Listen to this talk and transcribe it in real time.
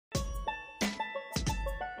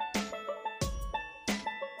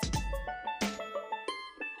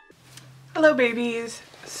Hello babies!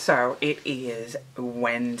 So it is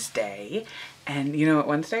Wednesday, and you know what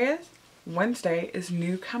Wednesday is? Wednesday is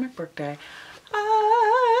new comic book day.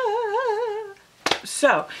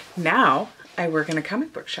 So now I work in a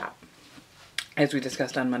comic book shop, as we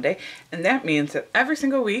discussed on Monday, and that means that every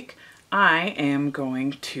single week I am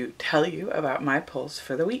going to tell you about my pulls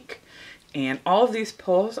for the week. And all of these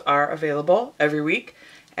pulls are available every week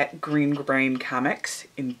at Green Brain Comics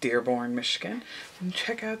in Dearborn, Michigan. And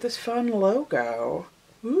check out this fun logo.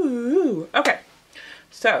 Ooh. Okay,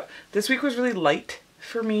 so this week was really light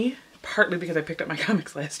for me, partly because I picked up my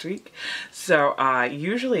comics last week. So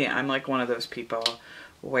usually I'm like one of those people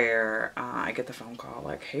where I get the phone call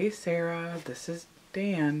like, hey Sarah, this is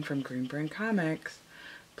Dan from Green Brain Comics.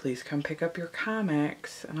 Please come pick up your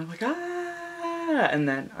comics. And I'm like, and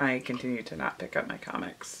then I continue to not pick up my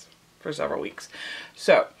comics for several weeks.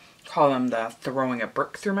 So call them the throwing a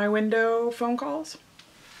brick through my window phone calls.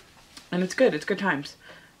 And it's good. It's good times.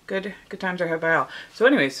 Good times are had by all. So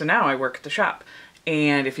anyway, so now I work at the shop.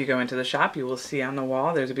 And if you go into the shop, you will see on the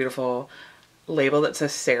wall, there's a beautiful label that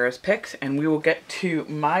says Sarah's Picks. And we will get to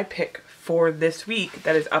my pick for this week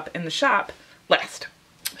that is up in the shop last.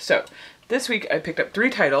 So this week I picked up 3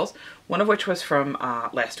 titles, one of which was from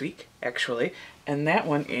last week, actually. And that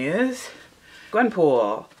one is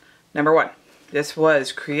Gwenpool. Number 1. This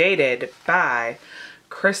was created by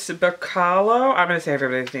Chris Bacalo. I'm going to say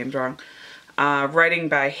everybody's names wrong. Writing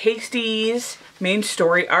by Hastings. Main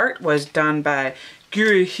story art was done by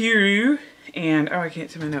Gurihiru. And, oh, I can't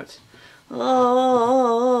see my notes.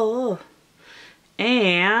 Oh.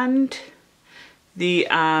 And the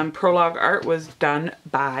prologue art was done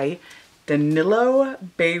by Danilo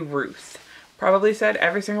Bayruth. Probably said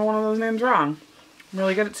every single one of those names wrong. I'm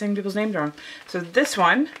really good at saying people's names wrong. So this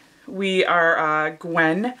one, we are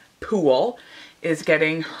Gwenpool is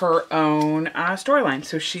getting her own storyline.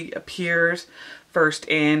 So she appears first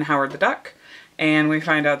in Howard the Duck, and we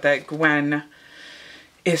find out that Gwen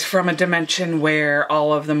is from a dimension where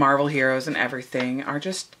all of the Marvel heroes and everything are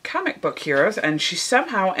just comic book heroes, and she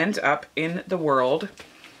somehow ends up in the world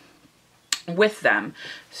with them.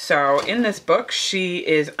 So in this book, she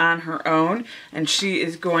is on her own, and she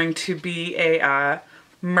is going to be a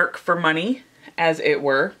merc for money, as it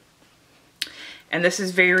were. And this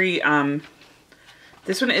is very,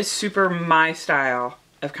 this one is super my style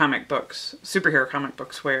of comic books, superhero comic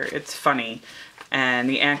books, where it's funny and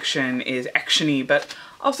the action is actiony, but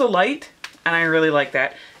also light, and I really like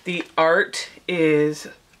that. The art is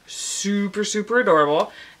super, super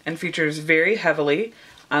adorable and features very heavily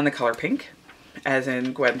on the color pink, as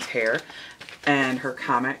in Gwen's hair and her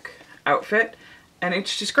comic outfit, and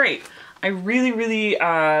it's just great. I really, really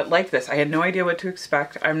like this. I had no idea what to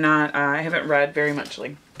expect. I haven't read very much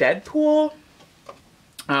like Deadpool.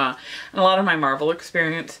 And a lot of my Marvel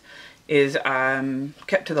experience is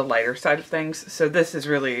kept to the lighter side of things. So this is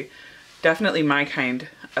really definitely my kind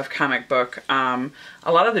of comic book. A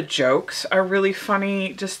lot of the jokes are really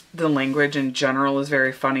funny. Just the language in general is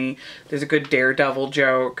very funny. There's a good Daredevil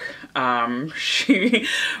joke. She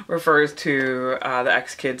refers to the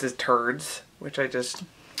ex-kids as turds, which I just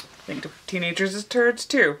think of teenagers as turds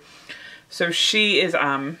too. So she is,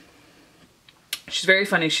 she's very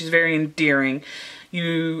funny. She's very endearing.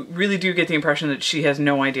 You really do get the impression that she has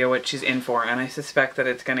no idea what she's in for, and I suspect that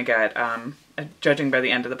it's going to get, judging by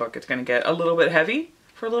the end of the book, it's going to get a little bit heavy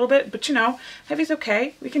for a little bit, but you know, heavy's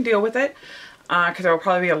okay. We can deal with it, because there will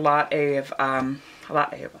probably be a lot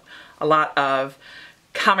of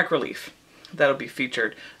comic relief that'll be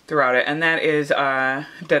featured throughout it, and that is a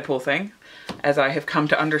Deadpool thing, as I have come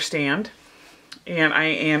to understand, and I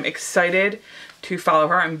am excited to follow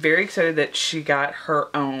her. I'm very excited that she got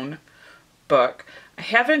her own book. I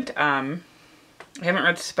haven't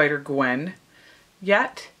read Spider-Gwen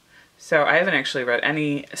yet, so I haven't actually read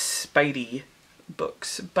any Spidey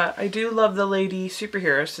books, but I do love the lady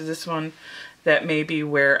superheroes, so this one that may be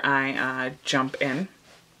where I jump in.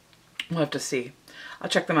 We'll have to see. I'll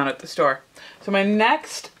check them out at the store. So my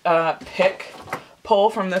next pull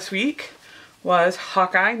from this week was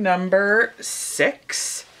Hawkeye number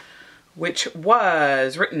 6, which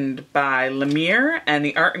was written by Lemire, and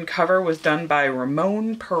the art and cover was done by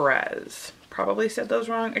Ramon Perez. Probably said those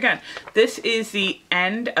wrong. Again, this is the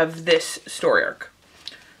end of this story arc.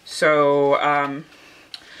 So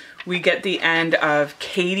we get the end of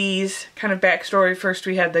Katie's kind of backstory. First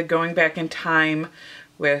we had the going back in time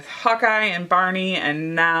with Hawkeye and Barney,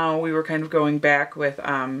 and now we were kind of going back with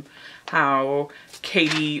how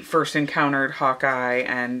Katie first encountered Hawkeye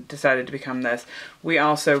and decided to become this. We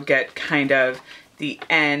also get kind of the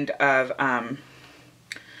end of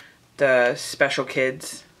the Special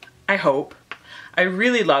Kids, I hope. I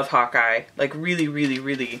really love Hawkeye. Like really, really,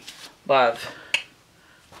 really love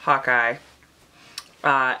Hawkeye.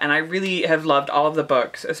 And I really have loved all of the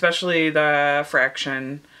books, especially the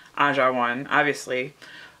Fraction Aja one, obviously.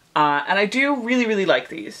 And I do really, really like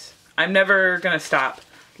these. I'm never going to stop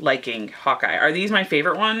liking Hawkeye. Are these my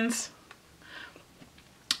favorite ones?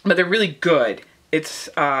 But they're really good. It's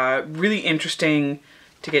really interesting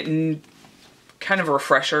to get kind of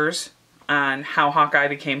refreshers on how Hawkeye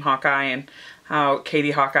became Hawkeye and how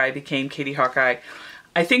Katie Hawkeye became Katie Hawkeye.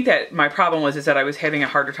 I think that my problem was that I was having a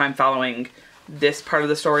harder time following this part of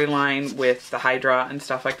the storyline with the Hydra and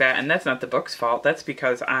stuff like that. And that's not the book's fault. That's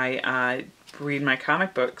because I read my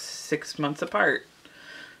comic books 6 months apart.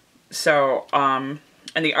 So, and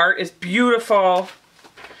the art is beautiful.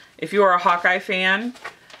 If you are a Hawkeye fan,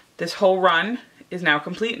 this whole run is now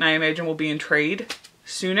complete, and I imagine will be in trade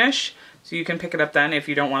soonish. So you can pick it up then if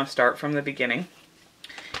you don't want to start from the beginning.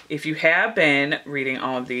 If you have been reading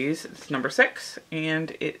all of these, it's number 6, and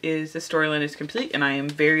the storyline is complete, and I am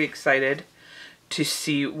very excited to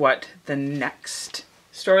see what the next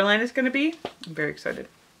storyline is going to be. I'm very excited.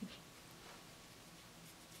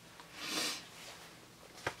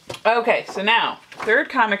 Okay, so now, third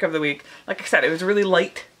comic of the week. Like I said, it was a really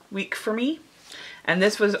light week for me. And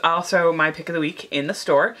this was also my pick of the week in the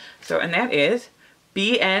store. So, and that is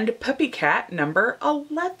Bee and Puppycat number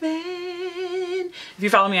 11. If you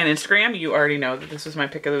follow me on Instagram, you already know that this was my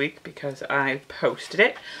pick of the week because I posted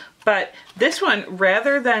it. But this one,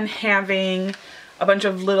 rather than having a bunch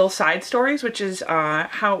of little side stories, which is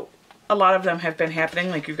how a lot of them have been happening,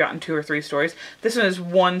 like you've gotten 2 or 3 stories. This one is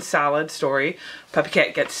one solid story.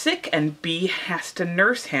 Puppycat gets sick and Bee has to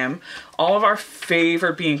nurse him. All of our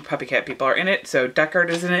favorite Bee and Puppycat people are in it. So Deckard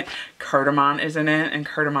is in it, Cardamon is in it, and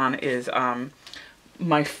Cardamon is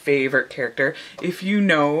my favorite character. If you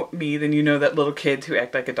know me, then you know that little kids who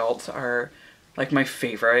act like adults are like my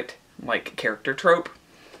favorite like character trope.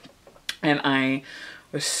 And I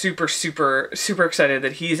was super, super, super excited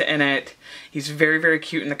that he's in it. He's very, very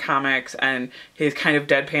cute in the comics, and his kind of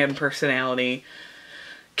deadpan personality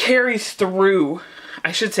carries through.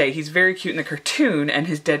 I should say he's very cute in the cartoon, and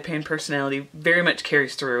his deadpan personality very much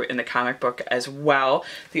carries through in the comic book as well.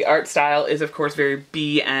 The art style is, of course, very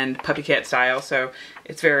Bee and Puppycat style, so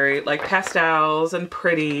it's very like pastels and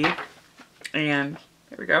pretty, and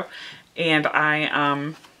there we go. And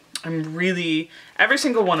I'm really, every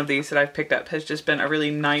single one of these that I've picked up has just been a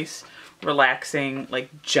really nice, relaxing,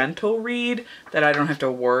 like gentle read that I don't have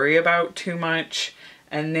to worry about too much.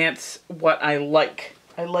 And that's what I like.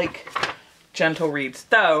 I like gentle reads.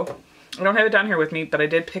 Though, I don't have it down here with me, but I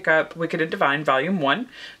did pick up Wicked and Divine Volume 1.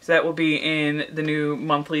 So that will be in the new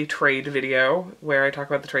monthly trade video where I talk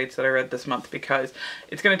about the trades that I read this month, because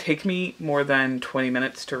it's going to take me more than 20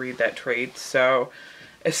 minutes to read that trade. So,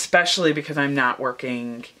 especially because I'm not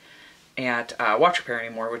working at Watch Repair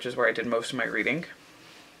anymore, which is where I did most of my reading.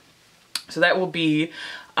 So that will be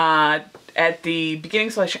at the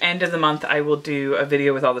beginning / end of the month. I will do a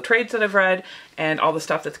video with all the trades that I've read and all the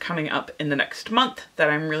stuff that's coming up in the next month that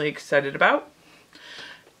I'm really excited about.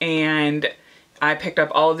 And I picked up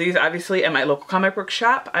all of these obviously at my local comic book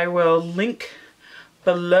shop. I will link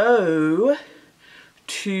below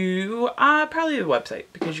to probably the website,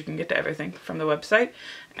 because you can get to everything from the website.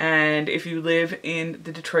 And if you live in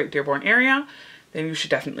the Detroit Dearborn area, then you should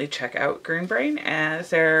definitely check out Green Brain, as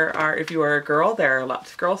there are, if you are a girl, there are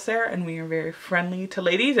lots of girls there, and we are very friendly to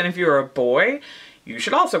ladies. And if you're a boy, you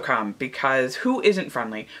should also come, because who isn't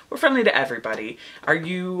friendly? We're friendly to everybody. Are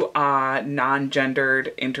you a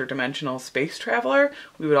non-gendered interdimensional space traveler?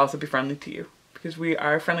 We would also be friendly to you, because we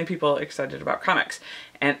are friendly people excited about comics.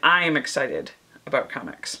 And I am excited about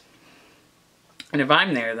comics. And if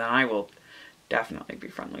I'm there, then I will definitely be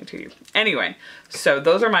friendly to you. Anyway, so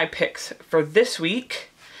those are my picks for this week.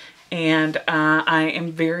 And I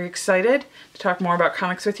am very excited to talk more about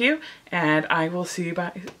comics with you. And I will see you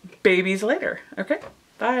babies later. Okay,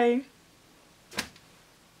 bye.